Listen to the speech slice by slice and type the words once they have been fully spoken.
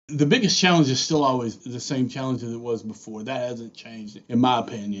The biggest challenge is still always the same challenge as it was before. That hasn't changed, in my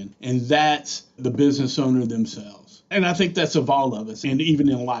opinion. And that's the business owner themselves. And I think that's of all of us, and even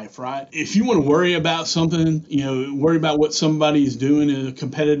in life, right? If you want to worry about something, worry about what somebody's doing, a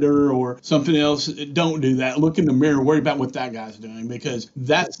competitor or something else, don't do that. Look in the mirror, worry about what that guy's doing, because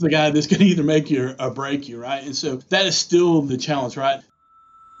that's the guy that's going to either make you or break you, right? And so that is still the challenge, right?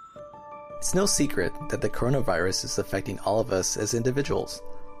 It's no secret that the coronavirus is affecting all of us as individuals.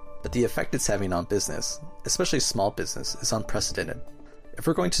 But the effect it's having on business, especially small business, is unprecedented. If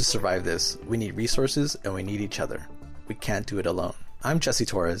we're going to survive this, we need resources and we need each other. We can't do it alone. I'm Jesse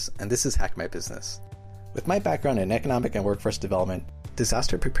Torres, and this is Hack My Business. With my background in economic and workforce development,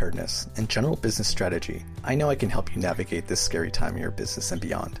 disaster preparedness, and general business strategy, I know I can help you navigate this scary time in your business and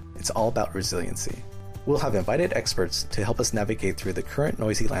beyond. It's all about resiliency. We'll have invited experts to help us navigate through the current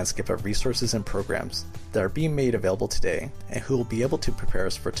noisy landscape of resources and programs that are being made available today and who will be able to prepare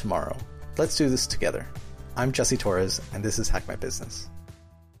us for tomorrow. Let's do this together. I'm Jesse Torres, and this is Hack My Business.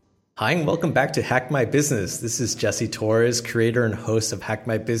 Hi, and welcome back to Hack My Business. This is Jesse Torres, creator and host of Hack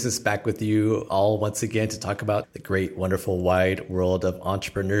My Business, back with you all once again to talk about the great, wonderful, wide world of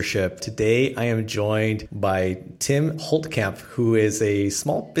entrepreneurship. Today, I am joined by Tim Holtkamp, who is a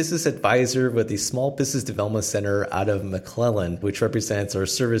small business advisor with the Small Business Development Center out of McClellan, which represents our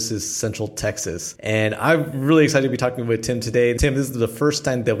services Central Texas. And I'm really excited to be talking with Tim today. Tim, this is the first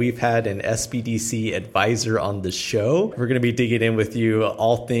time that we've had an SBDC advisor on the show. We're going to be digging in with you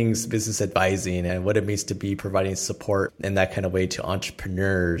all things business advising and what it means to be providing support in that kind of way to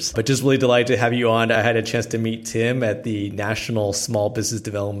entrepreneurs. But just really delighted to have you on. I had a chance to meet Tim at the National Small Business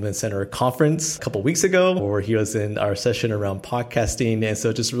Development Center conference a couple weeks ago, where he was in our session around podcasting. And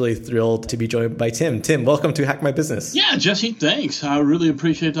so just really thrilled to be joined by Tim. Tim, welcome to Hack My Business. Yeah, Jesse, thanks. I really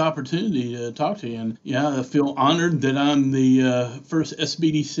appreciate the opportunity to talk to you. And yeah, I feel honored that I'm the first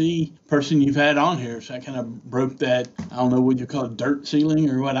SBDC person you've had on here. So I kind of broke that, I don't know what you call it, dirt ceiling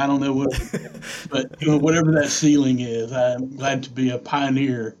or what, I don't know what, but whatever that ceiling is, I'm glad to be a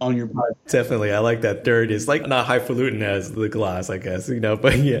pioneer on your podcast. Definitely. I like that. Dirt is like not highfalutin as the glass, I guess,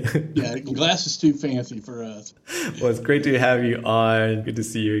 but yeah. Yeah, glass is too fancy for us. Well, it's great to have you on. Good to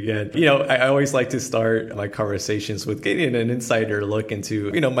see you again. I always like to start my conversations with getting an insider look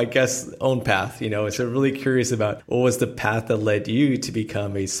into, my guest's own path, so really curious about what was the path that led you to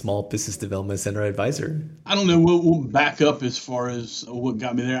become a Small Business Development Center advisor? I don't know. We'll back up as far as what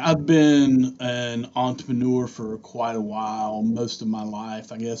got me there. I've been an entrepreneur for quite a while, most of my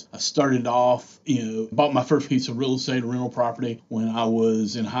life, I guess. I started off, bought my first piece of real estate, rental property, when I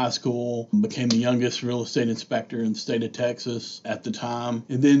was in high school, became the youngest real estate inspector in the state of Texas at the time.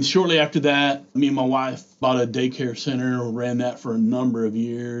 And then shortly after that, me and my wife bought a daycare center, ran that for a number of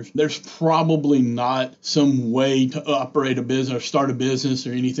years. There's probably not some way to operate a business or start a business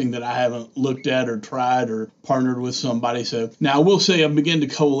or anything that I haven't looked at or tried or partnered with somebody. So now I will say I've begun to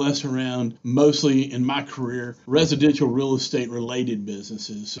coalesce around, mostly in my career, residential real estate related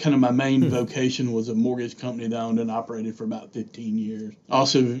businesses. Kind of my main vocation was a mortgage company that I owned and operated for about 15 years.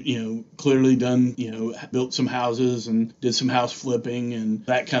 Also, clearly done, built some houses and did some house flipping and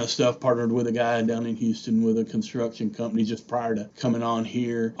that kind of stuff. Partnered with a guy down in Houston with a construction company just prior to coming on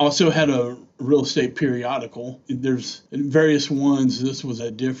here. Also had a real estate periodical. There's various ones. This was a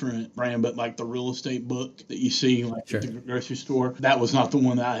different brand, but like the real estate book that you see like Sure. at the grocery store. That was not the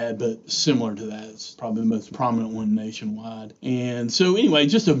one that I had, but similar to that. It's probably the most prominent one nationwide. And so anyway,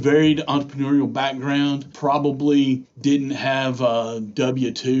 just a varied entrepreneurial background. Probably didn't have a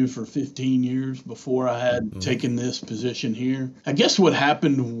W-2 for 15 years before I had taken this position here. I guess what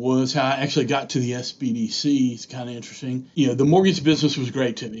happened was how I actually got to the SBDC. It's kind of interesting. The mortgage business was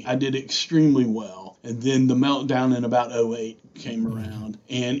great to me. I did extremely well. And then the meltdown in about '08 came around.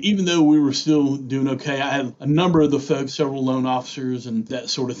 And even though we were still doing okay, I had a number of the folks, several loan officers and that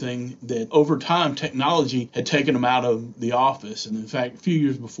sort of thing, that over time technology had taken them out of the office. And in fact, a few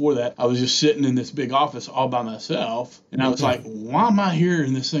years before that, I was just sitting in this big office all by myself. And I was like, why am I here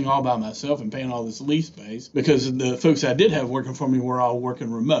in this thing all by myself and paying all this lease space? Because the folks I did have working for me were all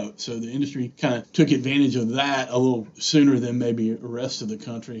working remote. So the industry kind of took advantage of that a little sooner than maybe the rest of the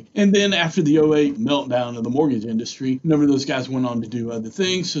country. And then after the '08 meltdown of the mortgage industry, a number of those guys went on to do other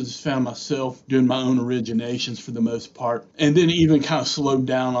things. So just found myself doing my own originations for the most part. And then even kind of slowed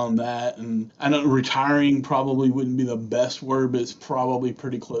down on that. And I know retiring probably wouldn't be the best word, but it's probably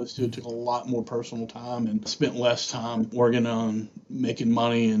pretty close to it. Took a lot more personal time and spent less time working on making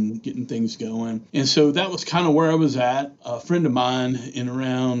money and getting things going. And so that was kind of where I was at. A friend of mine in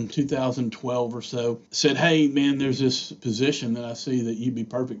around 2012 or so said, hey, man, there's this position that I see that you'd be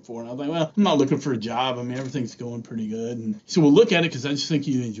perfect for. And I was like, well, I'm not looking for a job. I mean, everything's going pretty good. And he said, well, look at it because I just think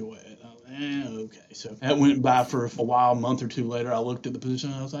you enjoy it. Okay. So that went by for a while. A month or two later, I looked at the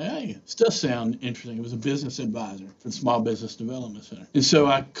position and I was like, hey, this does sound interesting. It was a business advisor for the Small Business Development Center. And so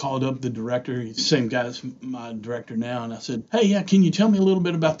I called up the director, he's the same guy as my director now, and I said, hey, yeah, can you tell me a little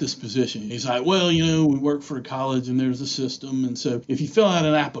bit about this position? He's like, well, we work for a college and there's a system. And so if you fill out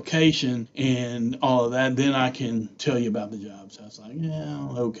an application and all of that, then I can tell you about the job. So I was like, yeah,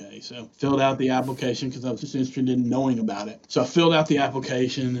 okay. So filled out the application because I was just interested in knowing about it. So I filled out the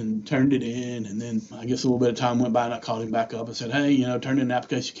application and turned it in, and then I guess a little bit of time went by and I called him back up and said, hey, turned in an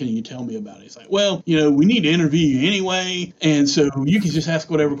application. Can you tell me about it? He's like, well, we need to interview you anyway. And so you can just ask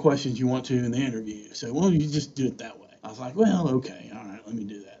whatever questions you want to in the interview. So, well, you just do it that way. I was like, well, okay. All right, let me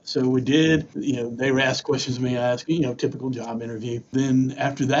do that. So we did, they were asked questions of me. I asked, typical job interview. Then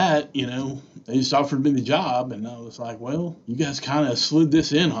after that, they just offered me the job. And I was like, well, you guys kind of slid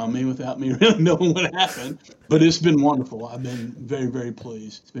this in on me without me really knowing what happened. But it's been wonderful. I've been very, very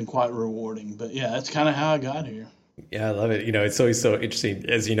pleased. It's been quite rewarding. But yeah, that's kind of how I got here. Yeah, I love it. It's always so interesting.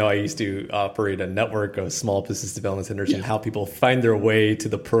 As you know, I used to operate a network of small business development centers, and how people find their way to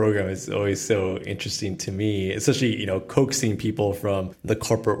the program is always so interesting to me, especially, coaxing people from the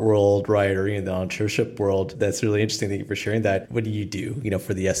corporate world, right, or the entrepreneurship world. That's really interesting. Thank you for sharing that. What do you do,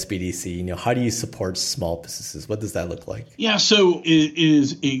 for the SBDC? How do you support small businesses? What does that look like? Yeah, so it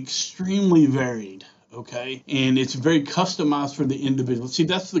is extremely varied. Okay. And it's very customized for the individual. See,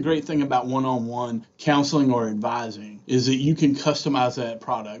 that's the great thing about one-on-one counseling or advising is that you can customize that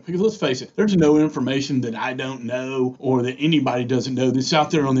product. Because let's face it, there's no information that I don't know or that anybody doesn't know that's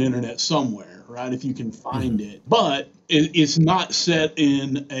out there on the internet somewhere, right? If you can find it. But it's not set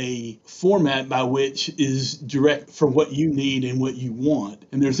in a format by which is direct for what you need and what you want.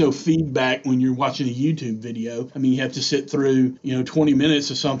 And there's no feedback when you're watching a YouTube video. I mean, you have to sit through, 20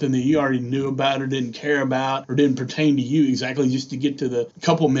 minutes of something that you already knew about or didn't care about or didn't pertain to you exactly just to get to the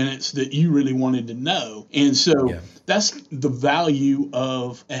couple minutes that you really wanted to know. And so that's the value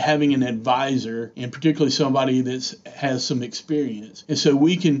of having an advisor, and particularly somebody that has some experience. And so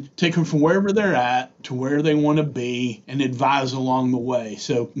we can take them from wherever they're at to where they want to be and advise along the way.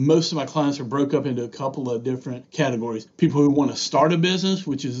 So most of my clients are broke up into a couple of different categories. People who want to start a business,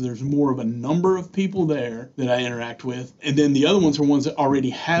 which is there's more of a number of people there that I interact with. And then the other ones are ones that already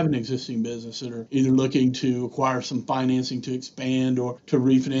have an existing business that are either looking to acquire some financing to expand or to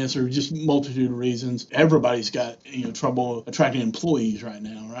refinance or just multitude of reasons. Everybody's got trouble attracting employees right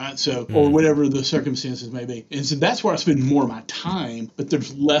now, right? So, or whatever the circumstances may be. And so that's where I spend more of my time, but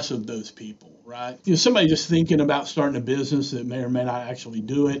there's less of those people. Right. Somebody just thinking about starting a business that may or may not actually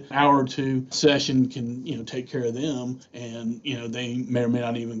do it. An hour or two session can, take care of them, and, they may or may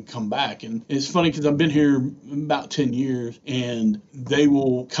not even come back. And it's funny because I've been here about 10 years and they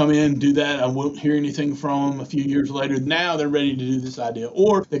will come in, do that. I won't hear anything from them a few years later. Now they're ready to do this idea,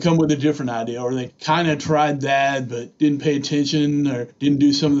 or they come with a different idea, or they kind of tried that but didn't pay attention or didn't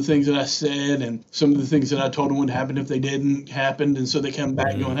do some of the things that I said, and some of the things that I told them would happen if they didn't happen. And so they come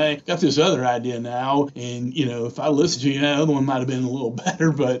back going, hey, got this other idea now, and if I listened to you, that other one might have been a little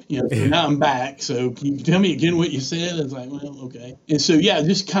better, but so now I'm back. So can you tell me again what you said? It's like, well, okay. And so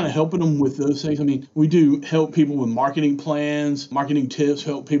just kind of helping them with those things. I mean, we do help people with marketing plans, marketing tips,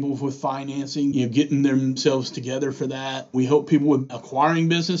 help people with financing, getting themselves together for that. We help people with acquiring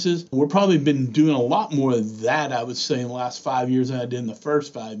businesses. We've probably been doing a lot more of that, I would say, in the last 5 years than I did in the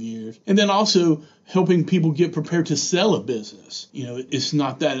first 5 years. And then also helping people get prepared to sell a business. It's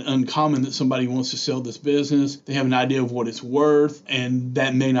not that uncommon that somebody wants to sell this business. They have an idea of what it's worth, and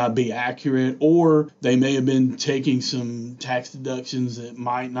that may not be accurate, or they may have been taking some tax deductions that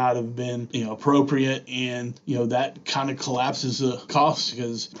might not have been, appropriate, and, that kind of collapses the cost,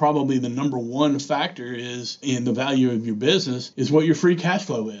 because probably the number one factor is in the value of your business is what your free cash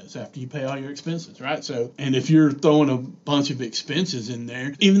flow is after you pay all your expenses, right? So, and if you're throwing a bunch of expenses in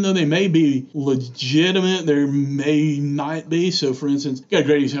there, even though they may be legitimate, there may not be. So for instance, got a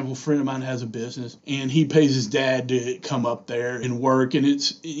great example. A friend of mine has a business and he pays his dad to come up there and work, and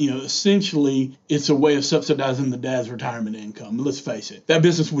it's essentially it's a way of subsidizing the dad's retirement income. Let's face it, that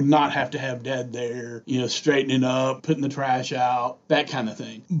business would not have to have dad there, straightening up, putting the trash out, that kind of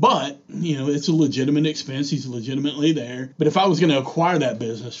thing. But it's a legitimate expense. He's legitimately there. But if I was going to acquire that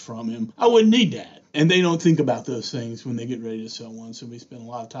business from him, I wouldn't need dad. And they don't think about those things when they get ready to sell one. So we spend a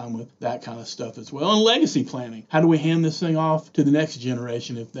lot of time with that kind of stuff as well. And legacy planning. How do we hand this thing off to the next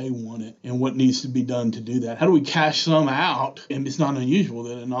generation if they want it? And what needs to be done to do that? How do we cash some out? And it's not unusual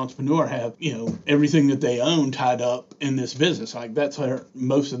that an entrepreneur have, everything that they own tied up in this business. Like that's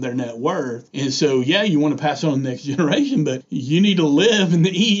most of their net worth. And so, yeah, you want to pass on to the next generation, but you need to live and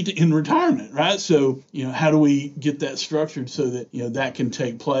eat in retirement, right? So, how do we get that structured so that, that can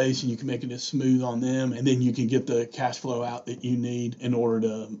take place and you can make it as smooth on them, and then you can get the cash flow out that you need in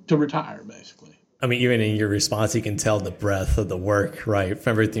order to retire, basically. I mean, even in your response, you can tell the breadth of the work, right?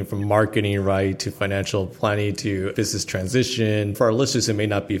 From everything from marketing, right, to financial planning, to business transition. For our listeners who may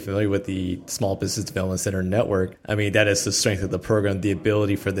not be familiar with the Small Business Development Center network, I mean, that is the strength of the program, the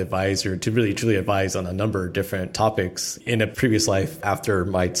ability for the advisor to really truly advise on a number of different topics. In a previous life, after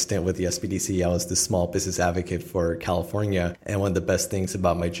my stint with the SBDC, I was the small business advocate for California. And one of the best things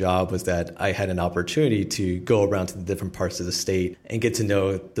about my job was that I had an opportunity to go around to the different parts of the state and get to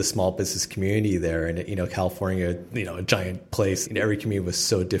know the small business community there. And, California, a giant place, and every community was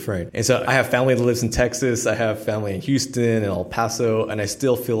so different. And so I have family that lives in Texas. I have family in Houston and El Paso, and I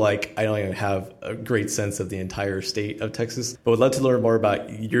still feel like I don't even have a great sense of the entire state of Texas. But would love to learn more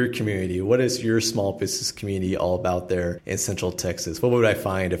about your community. What is your small business community all about there in Central Texas? What would I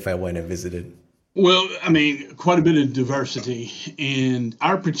find if I went and visited? Well, I mean, quite a bit of diversity. And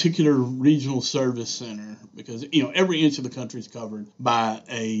our particular regional service center, because, every inch of the country is covered by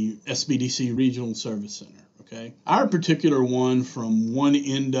a SBDC regional service center. Okay. Our particular one, from one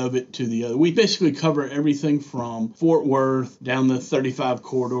end of it to the other, we basically cover everything from Fort Worth down the 35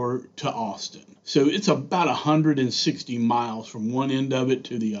 corridor to Austin. So it's about 160 miles from one end of it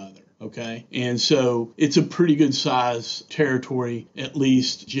to the other. Okay. And so it's a pretty good size territory, at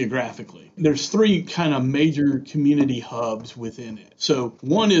least geographically. There's three kind of major community hubs within it. So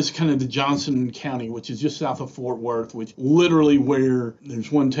one is kind of the Johnson County, which is just south of Fort Worth, which literally where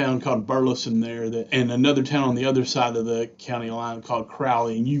there's one town called Burleson there and another town on the other side of the county line called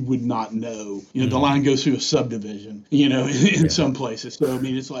Crowley, and you would not know. The line goes through a subdivision, in some places. So, I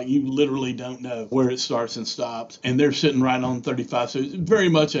mean, it's like you literally don't know where it starts and stops. And they're sitting right on 35. So it's very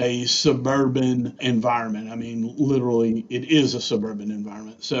much a suburban environment. I mean, literally, it is a suburban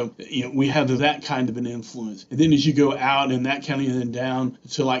environment. So, we have that kind of an influence. And then as you go out in that county and then down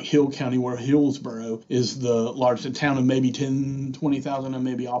to like Hill County, where Hillsboro is the largest town of maybe 10, 20,000, and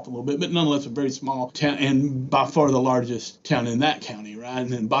maybe off a little bit, but nonetheless a very small town and by far the largest town in that county, right? And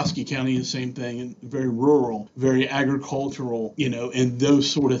then Bosque County is the same thing, very rural, very agricultural, and those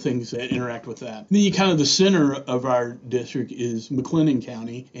sort of things that interact with that. Then you kind of the center of our district is McLennan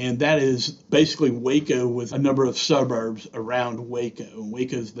County, and that is basically Waco with a number of suburbs around Waco. And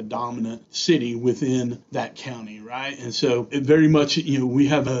Waco is the dominant city within that county, right? And so it very much, we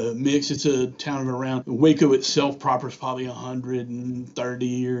have a mix. It's a town of around Waco itself proper is probably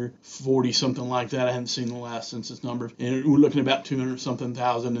 130 or 40, something like that. I haven't seen the last census numbers. And we're looking at about 200 something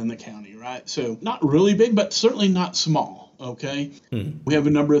thousand in the county, right? So not really big, but certainly not small. Okay. We have a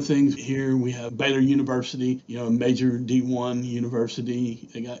number of things here. We have Baylor University, a major D1 university.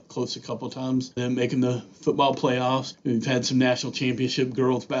 They got close a couple of times. They're making the football playoffs. We've had some national championship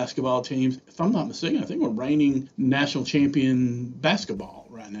girls basketball teams. If I'm not mistaken, I think we're reigning national champion basketball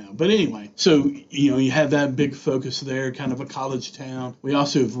right now. But anyway, so, you have that big focus there, kind of a college town. We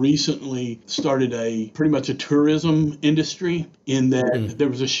also have recently started pretty much a tourism industry in that there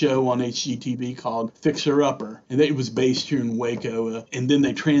was a show on HGTV called Fixer Upper, and it was based here in Waco. And then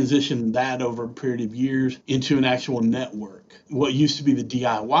they transitioned that over a period of years into an actual network. What used to be the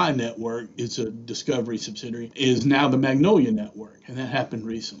DIY network, it's a Discovery subsidiary, is now the Magnolia Network. And that happened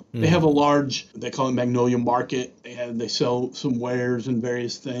recently. They have a large, they call it Magnolia Market. They sell some wares and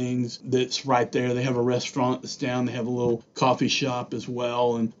various things that's right there. They have a restaurant that's down. They have a little coffee shop as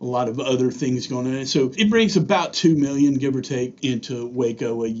well and a lot of other things going on. And so it brings about 2 million, give or take, into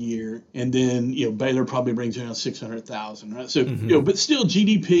Waco a year. And then, Baylor probably brings around 600,000, right? So, but still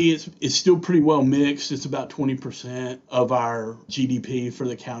GDP is still pretty well mixed. It's about 20% of our GDP for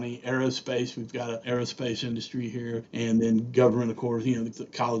the county. Aerospace, we've got an aerospace industry here. And then government, of course, the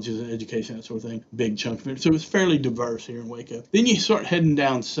colleges and education, that sort of thing, big chunk of it. So it's fairly diverse here in Waco. Then you start heading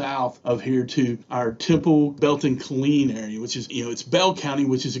down south of here to our Temple, Belton, Killeen area, which is, it's Bell County,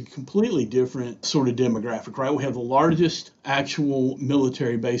 which is a completely different sort of demographic, right? We have the largest actual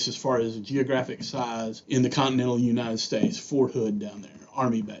military base as far as geographic size in the continental United States, Fort Hood down there.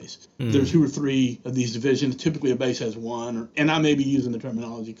 Army base. There's 2 or 3 of these divisions. Typically a base has 1, and I may be using the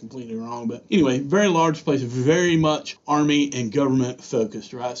terminology completely wrong, but anyway, very large place, very much Army and government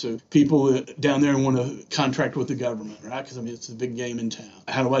focused, right? So people down there want to contract with the government, right? Because I mean, it's the big game in town.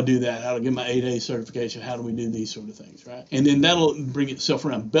 How do I do that? How do I get my 8A certification? How do we do these sort of things, right? And then that'll bring itself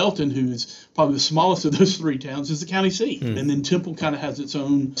around. Belton, who's probably the smallest of those 3 towns, is the county seat. And then Temple kind of has its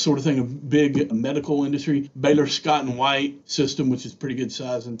own sort of thing, a big medical industry. Baylor Scott and White system, which is pretty good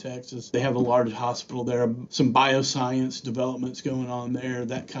size in Texas. They have a large hospital there, some bioscience developments going on there,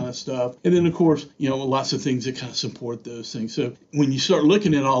 that kind of stuff. And then, of course, lots of things that kind of support those things. So when you start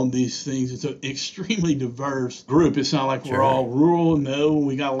looking at all these things, it's an extremely diverse group. It's not like we're all rural. No,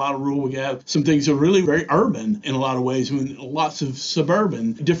 we got a lot of rural. We have some things that are really very urban in a lot of ways. Lots of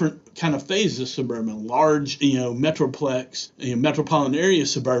suburban, different kind of phases of suburban, large, metroplex, metropolitan area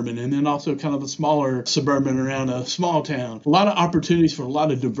suburban, and then also kind of a smaller suburban around a small town. A lot of opportunities for a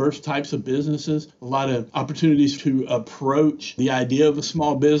lot of diverse types of businesses, a lot of opportunities to approach the idea of a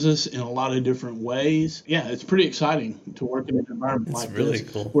small business in a lot of different ways. Yeah, it's pretty exciting to work in an environment like really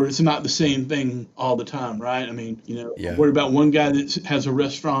this, cool. where it's not the same thing all the time, right? I mean, Yeah. worry about one guy that has a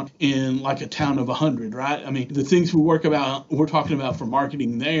restaurant in like a town of 100, right? I mean, the things we're talking about for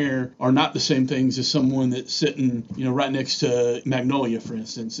marketing there are not the same things as someone that's sitting, right next to Magnolia, for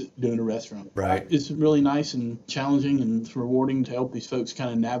instance, doing a restaurant. Right. It's really nice and challenging, and it's rewarding to help these folks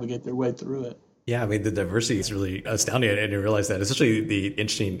kind of navigate their way through it. Yeah, I mean, the diversity is really astounding. I didn't realize that, especially the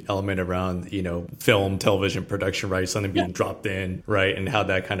interesting element around, film, television production, right? Something being dropped in, right? And how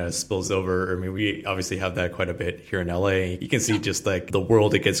that kind of spills over. I mean, we obviously have that quite a bit here in LA. You can see just like the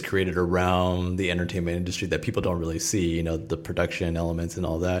world that gets created around the entertainment industry that people don't really see, the production elements and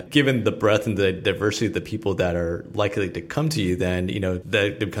all that. Given the breadth and the diversity of the people that are likely to come to you, then,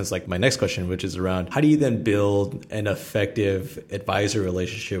 that becomes like my next question, which is around how do you then build an effective advisor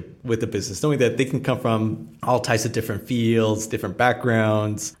relationship with the business, knowing that they can come from all types of different fields, different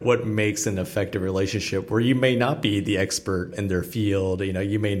backgrounds. What makes an effective relationship where you may not be the expert in their field,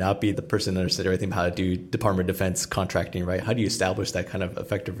 you may not be the person that understands everything how to do Department of Defense contracting, right? How do you establish that kind of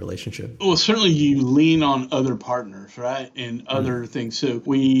effective relationship? Well, certainly you lean on other partners, right? And other things. So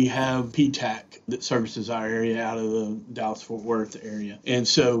we have PTAC that services our area out of the Dallas-Fort Worth area. And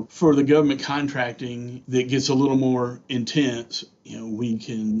so for the government contracting that gets a little more intense, we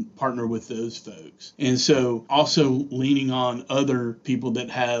can partner with those folks. And so also leaning on other people that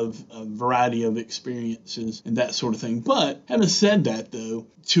have a variety of experiences and that sort of thing. But having said that, though,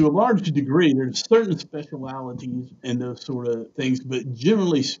 to a large degree, there's certain specialities and those sort of things. But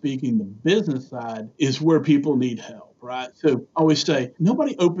generally speaking, the business side is where people need help. Right. So I always say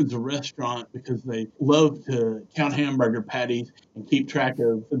nobody opens a restaurant because they love to count hamburger patties and keep track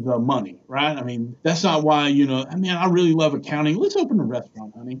of the money. Right. I mean, that's not why, I really love accounting. Let's open a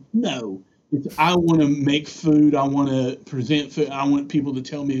restaurant, honey. No. I want to make food. I want to present food. I want people to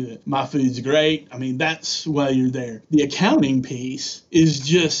tell me that my food's great. I mean, that's why you're there. The accounting piece is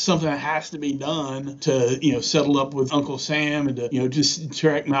just something that has to be done to, settle up with Uncle Sam and to, just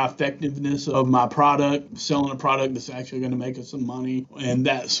track my effectiveness of my product, selling a product that's actually going to make us some money and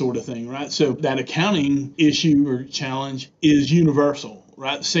that sort of thing, right? So that accounting issue or challenge is universal.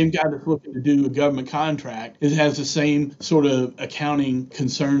 Right, the same guy that's looking to do a government contract has the same sort of accounting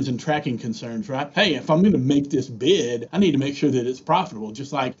concerns and tracking concerns, right? Hey, if I'm going to make this bid, I need to make sure that it's profitable.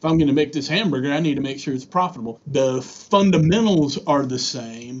 Just like if I'm going to make this hamburger, I need to make sure it's profitable. The fundamentals are the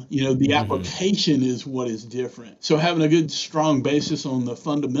same. The application is what is different. So having a good, strong basis on the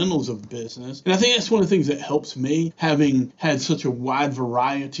fundamentals of business. And I think that's one of the things that helps me, having had such a wide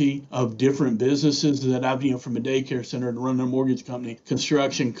variety of different businesses that I've, from a daycare center to run a mortgage company, construction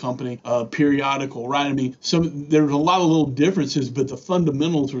company, periodical, right? I mean, there's a lot of little differences, but the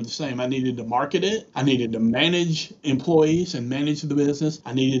fundamentals were the same. I needed to market it. I needed to manage employees and manage the business.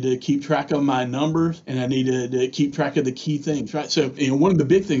 I needed to keep track of my numbers, and I needed to keep track of the key things, right? So, one of the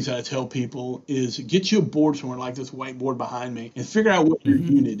big things that I tell people is get you a board somewhere like this whiteboard behind me and figure out what your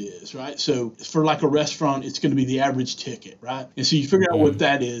unit is, right? So for like a restaurant, it's going to be the average ticket, right? And so you figure out what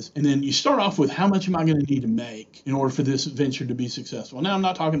that is, and then you start off with how much am I going to need to make in order for this venture to be successful. Now, I'm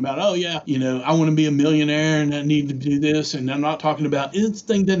not talking about, I want to be a millionaire and I need to do this. And I'm not talking about this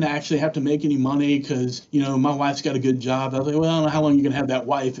thing doesn't actually have to make any money because, my wife's got a good job. I was like, well, I don't know how long you're going to have that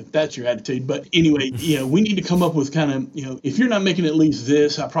wife if that's your attitude. But anyway, we need to come up with kind of, if you're not making at least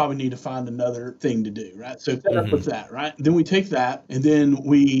this, I probably need to find another thing to do, right? So set up with that, right? Then we take that and then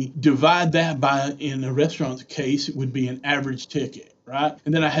we divide that by, in a restaurant's case, it would be an average ticket. Right.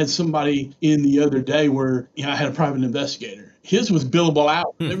 And then I had somebody in the other day where, I had a private investigator. His was billable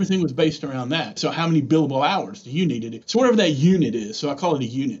hours. Everything was based around that. So how many billable hours do you need to do? So whatever that unit is, so I call it a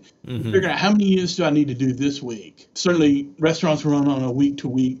unit. Figure out how many units do I need to do this week. Certainly restaurants run on a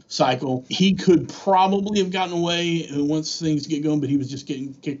week-to-week cycle. He could probably have gotten away once things get going, but he was just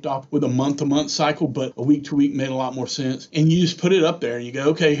getting kicked off with a month-to-month cycle, but a week-to-week made a lot more sense. And you just put it up there and you go,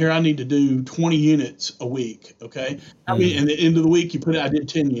 okay, here I need to do 20 units a week, okay? I mean, and at the end of the week, you put it, I did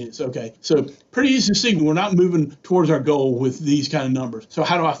 10 units, okay? So pretty easy to see we're not moving towards our goal with these kind of numbers. So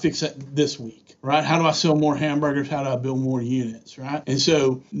how do I fix that this week, right? How do I sell more hamburgers? How do I build more units, right? And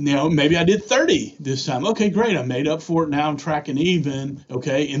so, maybe I did 30 this time. Okay, great. I made up for it. Now I'm tracking even,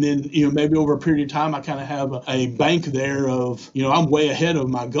 okay? And then, maybe over a period of time, I kind of have a bank there of, I'm way ahead of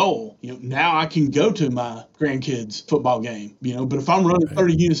my goal. Now I can go to my grandkids' football game, but if I'm running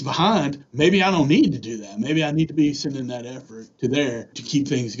 30 units behind, maybe I don't need to do that. Maybe I need to be sending that effort to there to keep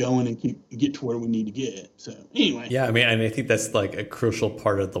things going and get to where we need to get. So anyway. Yeah, I mean, and I think that's like a crucial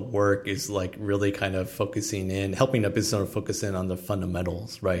part of the work is like really kind of focusing in, helping a business owner focus in on the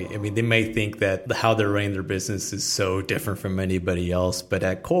fundamentals, right? I mean, they may think that how they're running their business is so different from anybody else, but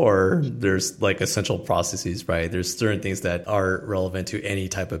at core, there's like essential processes, right? There's certain things that are relevant to any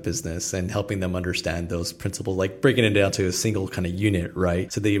type of business, and helping them understand those principles, like breaking it down to a single kind of unit,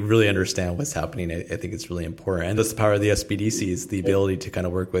 right? So they really understand what's happening. I think it's really important. And that's the power of the SBDC, is the ability to kind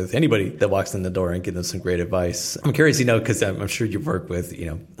of work with anybody that walks in the door and give them some great advice. I'm curious, because I'm sure you've worked with,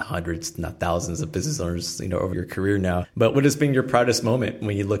 hundreds, not thousands of business owners, over your career now. But what has been your proudest moment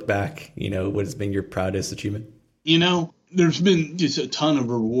when you look back? What has been your proudest achievement? There's been just a ton of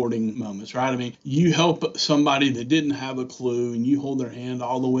rewarding moments, right? I mean, you help somebody that didn't have a clue and you hold their hand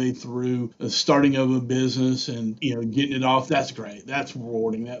all the way through the starting of a business and, getting it off. That's great. That's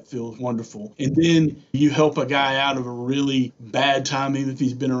rewarding. That feels wonderful. And then you help a guy out of a really bad time, even if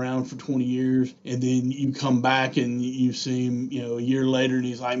he's been around for 20 years. And then you come back and you see him, a year later and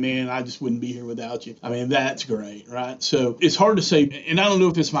he's like, man, I just wouldn't be here without you. I mean, that's great, right? So it's hard to say. And I don't know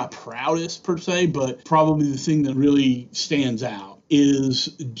if it's my proudest per se, but probably the thing that really stands out is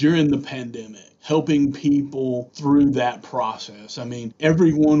during the pandemic, helping people through that process. I mean,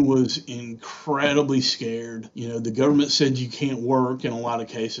 everyone was incredibly scared. The government said you can't work in a lot of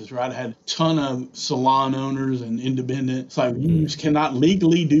cases, right? I had a ton of salon owners and independents. Like, you just cannot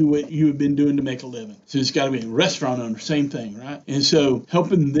legally do what you have been doing to make a living. So it's got to be a restaurant owner, same thing, right? And so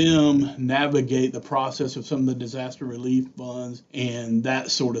helping them navigate the process of some of the disaster relief funds and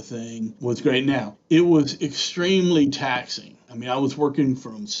that sort of thing was great. Now, it was extremely taxing. I mean, I was working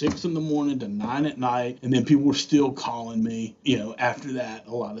from 6 in the morning to 9 at night, and then people were still calling me, after that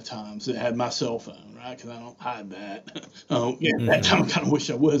a lot of times. That had my cell phone, right? Because I don't hide that. That time I kind of wish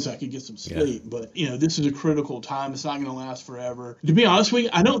I would so I could get some sleep. Yeah. But, this is a critical time. It's not going to last forever. To be honest with you,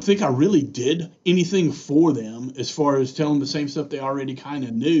 I don't think I really did anything for them as far as telling them the same stuff they already kind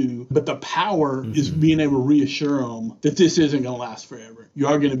of knew. But the power is being able to reassure them that this isn't going to last forever. You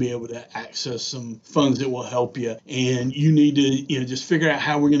are going to be able to access some funds that will help you, and you need to just figure out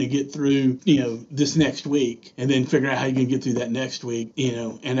how we're going to get through this next week, and then figure out how you can get through that next week,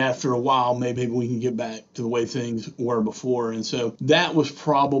 and after a while maybe we can get back to the way things were before. And so that was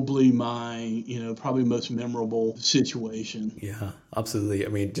probably my probably most memorable situation. Yeah, absolutely. I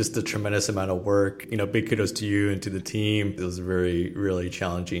mean, just the tremendous amount of work, big kudos to you and to the team. It was a very, really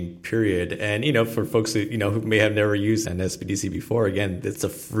challenging period. And, for folks that, who may have never used an SBDC before, again, it's a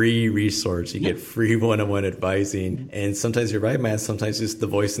free resource. You get free one-on-one advising. And sometimes you're right, man. Sometimes just the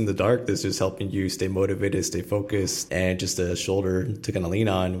voice in the dark that's just helping you stay motivated, stay focused, and just a shoulder to kind of lean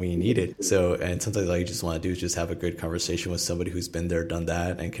on when you need it. So, and sometimes all you just want to do is just have a good conversation with somebody who's been there, done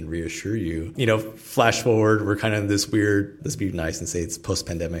that, and can reassure you. Flash forward, we're kind of in this weird, let's be nice and say it's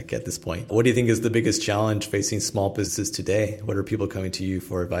post-pandemic at this point. What do you think is the biggest challenge facing small businesses today? What are people coming to you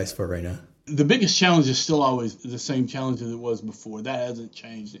for advice for right now? The biggest challenge is still always the same challenge as it was before. That hasn't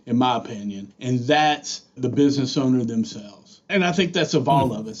changed, in my opinion. And that's the business owner themselves. And I think that's of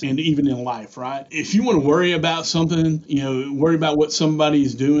all of us, and even in life, right? If you want to worry about something, worry about what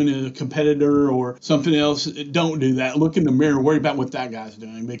somebody's doing as a competitor or something else, don't do that. Look in the mirror, worry about what that guy's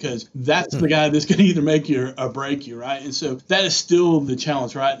doing, because that's the guy that's going to either make you or break you, right? And so that is still the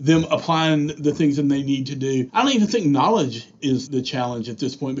challenge, right? Them applying the things that they need to do. I don't even think knowledge is the challenge at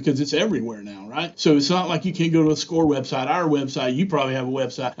this point, because it's everywhere now, right? So it's not like you can't go to a SCORE website, our website, you probably have a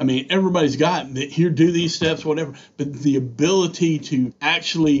website. I mean, everybody's got that here, do these steps, whatever, but the ability to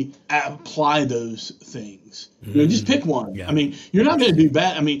actually apply those things things. Just pick one. Yeah. I mean, you're not going to do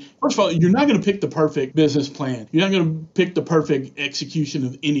that. I mean, first of all, you're not going to pick the perfect business plan. You're not going to pick the perfect execution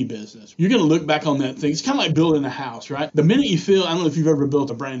of any business. You're going to look back on that thing. It's kind of like building a house, right? The minute you feel, I don't know if you've ever built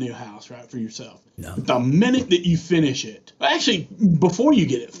a brand new house, right, for yourself. No. The minute that you finish it, actually, before you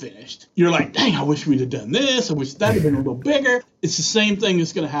get it finished, you're like, dang, I wish we'd have done this. I wish that had been a little bigger. It's the same thing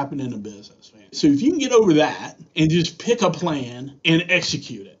that's going to happen in a business, man. So if you can get over that and just pick a plan and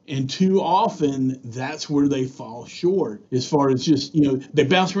execute it. And too often, that's where they fall short as far as just, they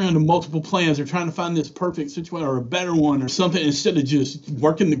bounce around to multiple plans. They're trying to find this perfect situation or a better one or something instead of just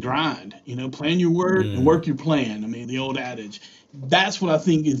working the grind. Plan your work and work your plan. I mean, the old adage. That's what I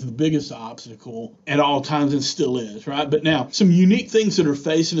think is the biggest obstacle at all times and still is, right? But now, some unique things that are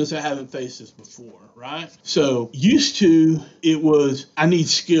facing us that haven't faced us before, right? So used to, it was, I need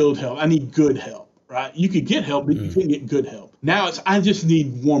skilled help. I need good help. Right? You could get help, but you couldn't get good help. Now it's, I just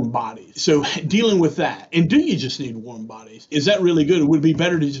need warm bodies. So dealing with that, and do you just need warm bodies? Is that really good? Or would it be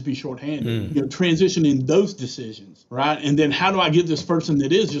better to just be shorthanded? Transitioning those decisions, right? And then how do I get this person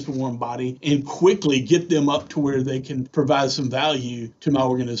that is just a warm body and quickly get them up to where they can provide some value to my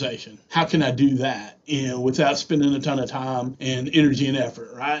organization? How can I do that? Without spending a ton of time and energy and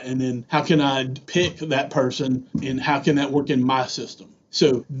effort, right? And then how can I pick that person and how can that work in my system?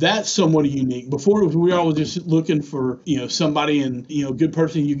 So that's somewhat unique. Before, we were always just looking for, somebody and, good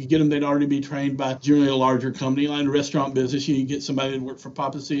person. You could get them. They'd already be trained by generally a larger company, like the restaurant business. You get somebody that work for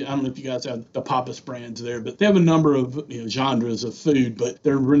Pappas. I don't know if you guys have the Pappas brands there, but they have a number of, genres of food, but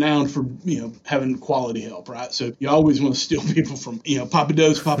they're renowned for, having quality help, right? So you always want to steal people from,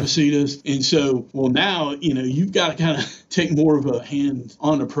 Pappadeaux's, Pappasitas. And so, well, now, you've got to kind of take more of a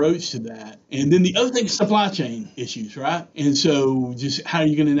hands-on approach to that. And then the other thing is supply chain issues, right? And so just how are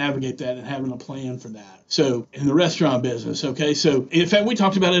you going to navigate that and having a plan for that? So in the restaurant business, okay, so in fact, we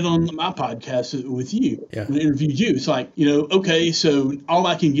talked about it on my podcast with you. Yeah. When I interviewed you. It's like, okay, so all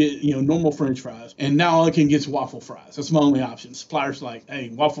I can get, normal French fries, and now all I can get is waffle fries. That's my only option. Suppliers like, hey,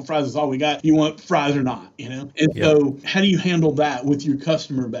 waffle fries is all we got. You want fries or not, And so how do you handle that with your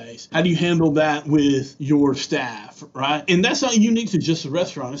customer base? How do you handle that with your staff, right? And that's not unique to just the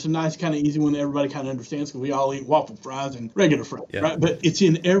restaurant. It's a nice kind of easy one that everybody kind of understands because we all eat waffle fries and regular fries, right? But it's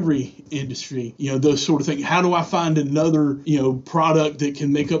in every industry, those sort of things. How do I find another, product that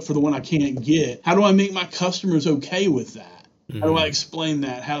can make up for the one I can't get? How do I make my customers okay with that? How do I explain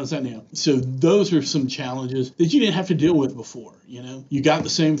that? How does that now? So those are some challenges that you didn't have to deal with before. You got the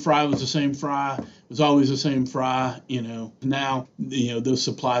same fry, it was the same fry, it was always the same fry. Now, those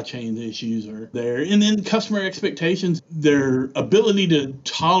supply chain issues are there. And then customer expectations, their ability to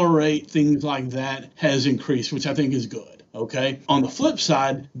tolerate things like that has increased, which I think is good. Okay. On the flip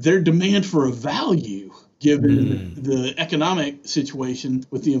side, their demand for a value, given the economic situation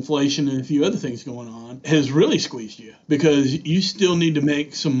with the inflation and a few other things going on, has really squeezed you because you still need to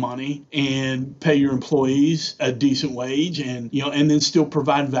make some money and pay your employees a decent wage and, and then still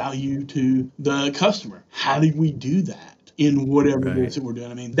provide value to the customer. How do we do that in whatever it is that we're doing?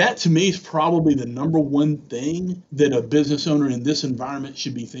 I mean, that to me is probably the number one thing that a business owner in this environment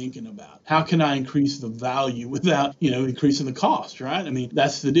should be thinking about. How can I increase the value without, increasing the cost, right? I mean,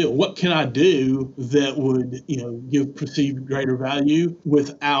 that's the deal. What can I do that would, give perceived greater value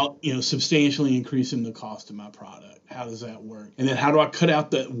without, substantially increasing the cost of my product? How does that work? And then how do I cut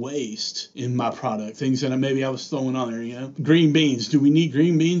out that waste in my product? Things that maybe I was throwing on there, Green beans. Do we need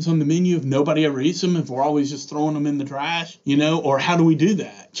green beans on the menu if nobody ever eats them, if we're always just throwing them in the trash, Or how do we do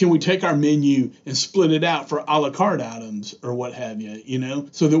that? Can we take our menu and split it out for a la carte items or what have you,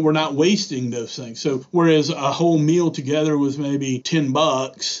 so that we're not wasting those things? So whereas a whole meal together was maybe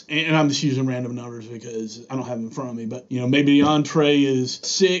 $10, and I'm just using random numbers because I don't have them in front of me, but, maybe the entree is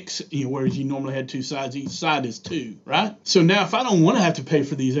 $6, whereas you normally had 2 sides. Each side is $2. Right? So now if I don't want to have to pay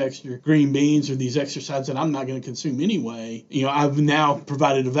for these extra green beans or these extra sides that I'm not going to consume anyway, I've now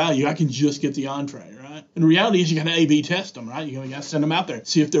provided a value. I can just get the entree, right? And the reality is you got to A/B test them, right? You got to send them out there,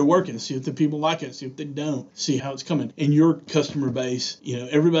 see if they're working, see if the people like it, see if they don't, see how it's coming. And your customer base,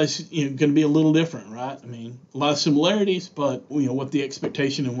 everybody's going to be a little different, right? I mean, a lot of similarities, but what the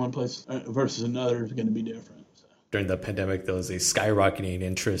expectation in one place versus another is going to be different. During the pandemic, there was a skyrocketing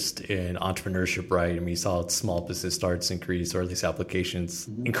interest in entrepreneurship, right? I mean, you saw small business starts increase, or at least applications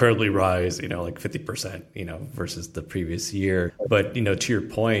incredibly rise, like 50%, versus the previous year. But, to your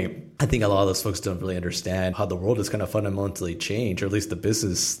point, I think a lot of those folks don't really understand how the world has kind of fundamentally changed, or at least the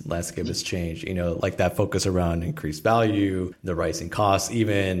business landscape has changed, like that focus around increased value, the rising costs,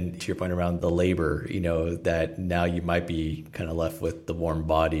 even to your point around the labor, that now you might be kind of left with the warm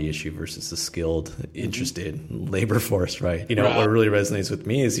body issue versus the skilled, interested labor force, right? What really resonates with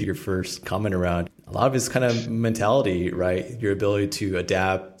me is your first comment around A lot of it's kind of mentality, right? Your ability to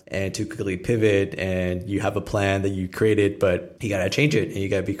adapt and to quickly pivot, and you have a plan that you created, but you got to change it and you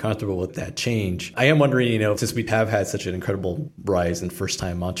got to be comfortable with that change. I am wondering, since we have had such an incredible rise in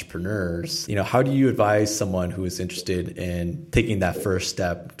first-time entrepreneurs, how do you advise someone who is interested in taking that first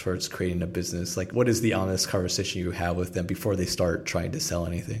step towards creating a business? Like, what is the honest conversation you have with them before they start trying to sell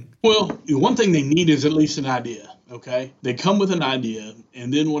anything? Well, one thing they need is at least an idea. Okay. They come with an idea.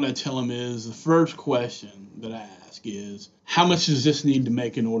 And then what I tell them is the first question that I ask is, how much does this need to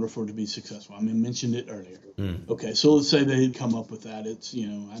make in order for it to be successful? I mentioned it earlier. Okay. So let's say they come up with that. It's,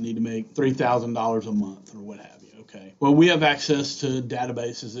 I need to make $3,000 a month or what have you. Okay. Well, we have access to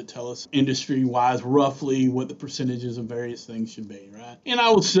databases that tell us industry-wise roughly what the percentages of various things should be, right? And I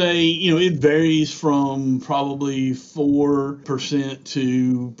would say, it varies from probably 4%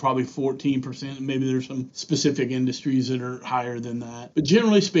 to probably 14%. Maybe there's some specific industries that are higher than that. But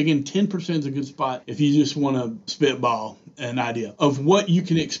generally speaking, 10% is a good spot if you just want to spitball an idea of what you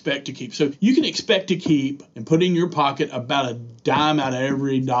can expect to keep. So you can expect to keep and put in your pocket about a dime out of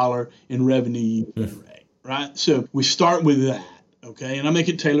every dollar in revenue you generate. Right? So we start with that, okay? And I make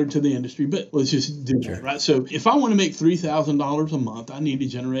it tailored to the industry, but let's just do that, right? So if I want to make $3,000 a month, I need to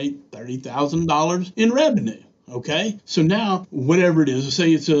generate $30,000 in revenue, okay? So now, whatever it is, let's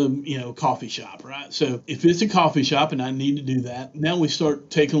say it's a coffee shop, right? So if it's a coffee shop and I need to do that, now we start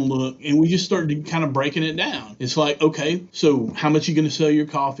taking a look and we just start kind of breaking it down. It's like, okay, so how much are you going to sell your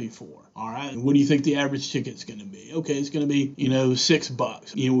coffee for? All right. What do you think the average ticket's going to be? Okay, it's going to be,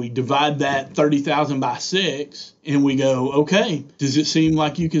 $6. We divide that 30,000 by 6 and we go, okay, does it seem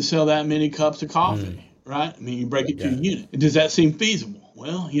like you can sell that many cups of coffee? Right? You break it to a unit. Does that seem feasible?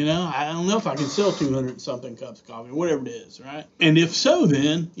 Well, I don't know if I can sell 200 something cups of coffee, whatever it is, right? And if so,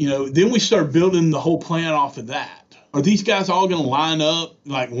 then we start building the whole plan off of that. Are these guys all going to line up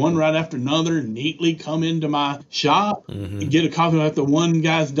like one right after another and neatly come into my shop and get a coffee after one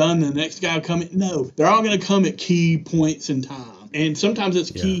guy's done, the next guy will come in? No, they're all going to come at key points in time. And sometimes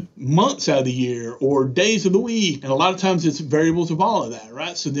it's key months out of the year or days of the week. And a lot of times it's variables of all of that,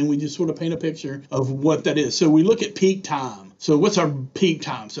 right? So then we just sort of paint a picture of what that is. So we look at peak time. So what's our peak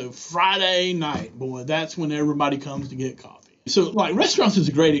time? So Friday night, boy, that's when everybody comes to get coffee. So like restaurants is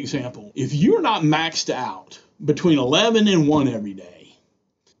a great example. If you're not maxed out between 11 and 1 every day,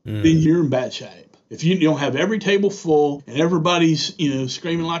 then you're in bad shape. If you don't have every table full and everybody's,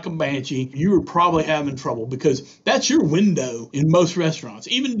 screaming like a banshee, you are probably having trouble because that's your window in most restaurants.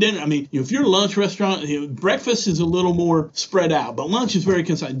 Even dinner, if you're a lunch restaurant, breakfast is a little more spread out, but lunch is very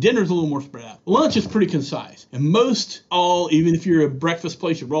concise. Dinner is a little more spread out. Lunch is pretty concise. And even if you're a breakfast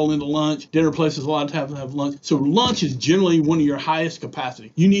place, you roll into lunch. Dinner places a lot of times have lunch. So lunch is generally one of your highest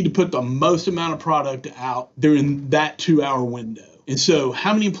capacity. You need to put the most amount of product out during that 2-hour window. And so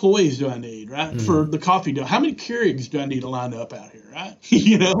how many employees do I need, right, for the coffee dough? How many Keurigs do I need lined up out here, right?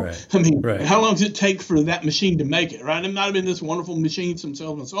 How long does it take for that machine to make it, right? It might have been this wonderful machine some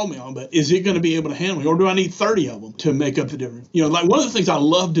salesman sold me on, but is it going to be able to handle it? Or do I need 30 of them to make up the difference? Like one of the things I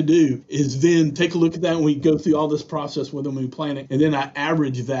love to do is then take a look at that and we go through all this process with them and we plan it. And then I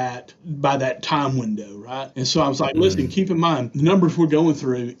average that by that time window, right? And so I was like, listen, keep in mind, the numbers we're going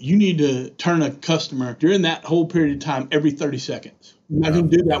through, you need to turn a customer during that whole period of time every 30 seconds. I'm not going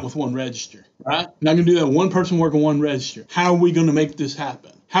to do that with one register, right? I'm not going to do that with one person working one register. How are we going to make this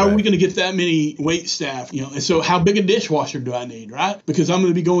happen? How are we going to get that many wait staff? And so how big a dishwasher do I need, right? Because I'm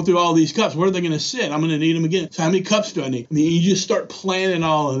going to be going through all these cups. Where are they going to sit? I'm going to need them again. So how many cups do I need? You just start planning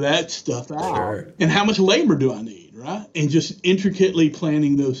all of that stuff out. Sure. And how much labor do I need, right? And just intricately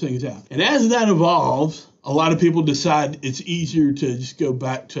planning those things out. And as that evolves, a lot of people decide it's easier to just go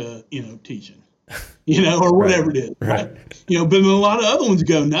back to, teaching. Or whatever it is, right? But a lot of other ones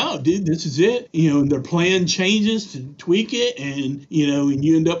go, no, dude, this is it. And their plan changes to tweak it and, and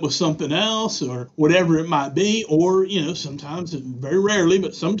you end up with something else or whatever it might be. Or, sometimes, very rarely,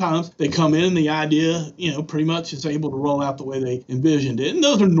 but sometimes they come in and the idea, pretty much is able to roll out the way they envisioned it. And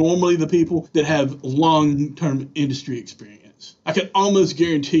those are normally the people that have long-term industry experience. I can almost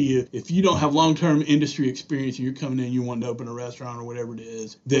guarantee you, if you don't have long-term industry experience and you're coming in, you want to open a restaurant or whatever it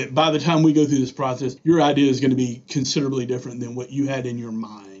is, that by the time we go through this process, your idea is going to be considerably different than what you had in your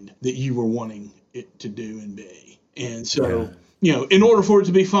mind that you were wanting it to do and be. And so, in order for it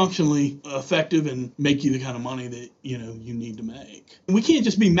to be functionally effective and make you the kind of money that, you need to make. And we can't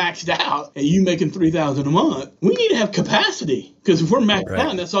just be maxed out at you making $3,000 a month. We need to have capacity. Because if we're maxed out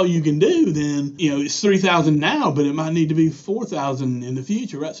and that's all you can do, then, it's 3,000 now, but it might need to be 4,000 in the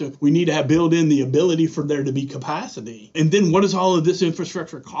future, right? So we need to build in the ability for there to be capacity. And then what does all of this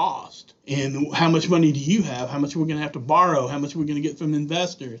infrastructure cost? And how much money do you have? How much are we going to have to borrow? How much are we going to get from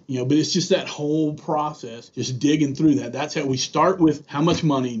investors? But it's just that whole process, just digging through that. That's how we start with how much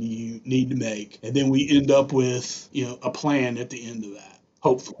money do you need to make? And then we end up with, a plan at the end of that.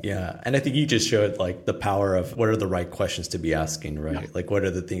 Hopefully. Yeah. And I think you just showed like the power of what are the right questions to be asking, right? Yeah. Like what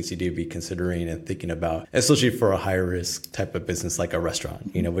are the things you need to be considering and thinking about, especially for a high risk type of business like a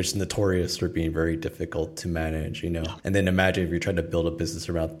restaurant, which is notorious for being very difficult to manage, And then imagine if you're trying to build a business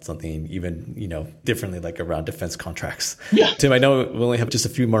around something even, differently, like around defense contracts. Yeah. Tim, I know we only have just a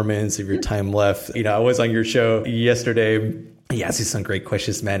few more minutes of your time left. I was on your show yesterday. You asked you some great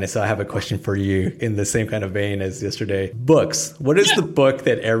questions, man. And so I have a question for you in the same kind of vein as yesterday. Books. What is the book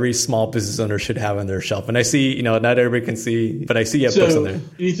that every small business owner should have on their shelf? And I see, not everybody can see, but I see you have books on there.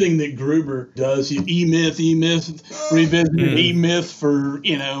 Anything that Gruber does, E-Myth, revisited E-Myth for,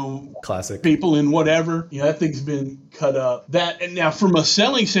 classic people in whatever. That thing's been cut up. And now from a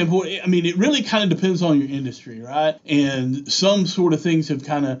selling standpoint, it really kind of depends on your industry, right? And some sort of things have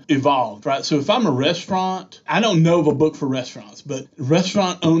kind of evolved, right? So if I'm a restaurant, I don't know of a book for restaurants, but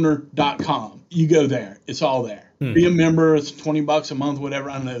restaurantowner.com. You go there. It's all there. Be a member. It's $20 a month, whatever.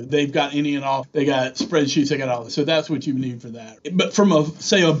 I don't know. They've got any and all. They got spreadsheets. They got all this. So that's what you need for that. But from a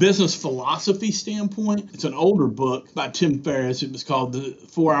business philosophy standpoint, it's an older book by Tim Ferriss. It was called The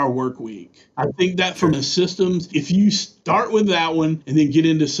 4-Hour Work Week. I think that from the systems, if you start with that one and then get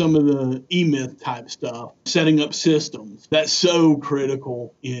into some of the E-Myth type stuff, setting up systems, that's so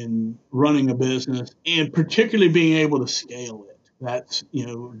critical in running a business and particularly being able to scale it. That's,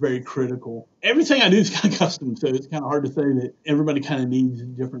 very critical. Everything I do is kind of custom, so it's kind of hard to say that everybody kind of needs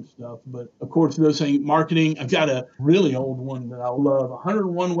different stuff. But, of course, those things, marketing, I've got a really old one that I love,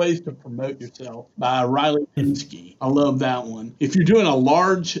 101 Ways to Promote Yourself by Riley Pinsky. I love that one. If you're doing a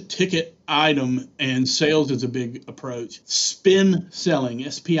large ticket item and sales is a big approach, Spin Selling,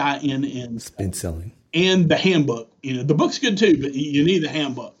 S-P-I-N-N. Spin Selling. And the handbook. The book's good too, but you need the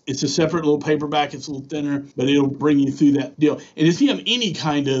handbook. It's a separate little paperback. It's a little thinner, but it'll bring you through that deal. And if you have any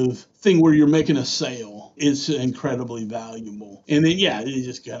kind of thing where you're making a sale, it's incredibly valuable. And then, it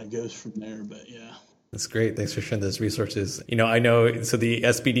just kind of goes from there. But That's great. Thanks for sharing those resources. I know, so the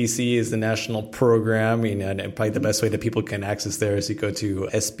SBDC is the national program, and probably the best way that people can access there is you go to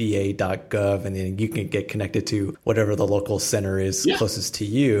sba.gov and then you can get connected to whatever the local center is closest to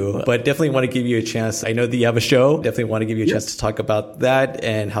you. But definitely want to give you a chance. I know that you have a show. Definitely want to give you a chance to talk about that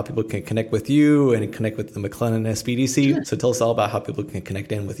and how people can connect with you and connect with the McLennan SBDC. Sure. So tell us all about how people can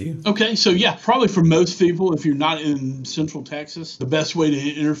connect in with you. Okay. So probably for most people, if you're not in Central Texas, the best way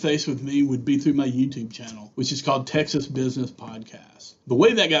to interface with me would be through my YouTube channel, which is called Texas Business Podcast. The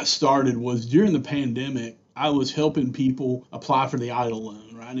way that got started was during the pandemic, I was helping people apply for the EIDL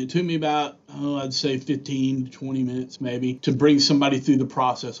loan, right? And it took me about, I'd say 15 to 20 minutes maybe to bring somebody through the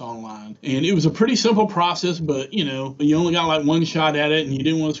process online. And it was a pretty simple process, but you only got like one shot at it and you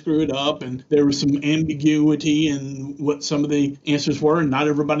didn't want to screw it up. And there was some ambiguity in what some of the answers were. And not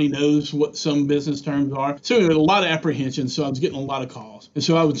everybody knows what some business terms are. So there was a lot of apprehension. So I was getting a lot of calls. And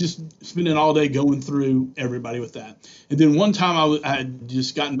so I was just spending all day going through everybody with that. And then one time I had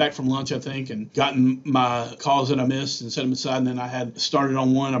just gotten back from lunch, I think, and gotten my calls that I missed and set them aside. And then I had started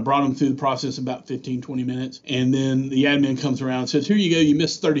on one. I brought them through the process about 15, 20 minutes. And then the admin comes around and says, here you go. You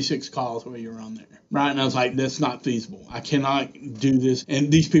missed 36 calls while you were on there. Right. And I was like, that's not feasible. I cannot do this. And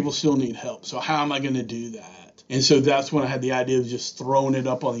these people still need help. So how am I going to do that? And so that's when I had the idea of just throwing it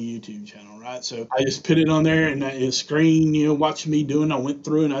up on the YouTube channel, right? So I just put it on there and a screen, watch me doing. I went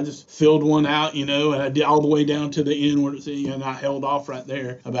through and I just filled one out, and I did all the way down to the end where it's, and I held off right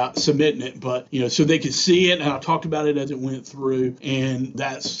there about submitting it. But, so they could see it, and I talked about it as it went through. And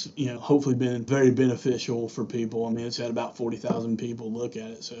that's, hopefully been very beneficial for people. I mean, it's had about 40,000 people look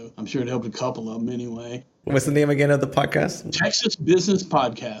at it. So I'm sure it helped a couple of them anyway. What's the name again of the podcast? Texas Business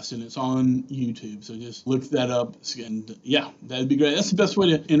Podcast, and it's on YouTube. So just look that up. And that'd be great. That's the best way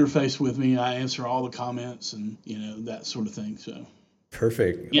to interface with me. I answer all the comments and, that sort of thing. So.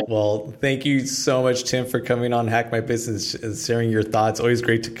 Perfect. Yeah. Well, thank you so much, Tim, for coming on Hack My Business and sharing your thoughts. Always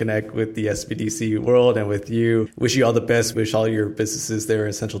great to connect with the SBDC world and with you. Wish you all the best. Wish all your businesses there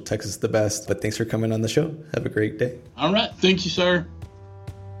in Central Texas the best. But thanks for coming on the show. Have a great day. All right. Thank you, sir.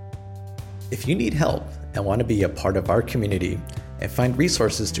 If you need help and want to be a part of our community and find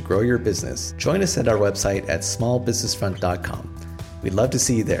resources to grow your business, join us at our website at smallbusinessfront.com. We'd love to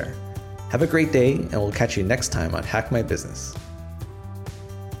see you there. Have a great day, and we'll catch you next time on Hack My Business.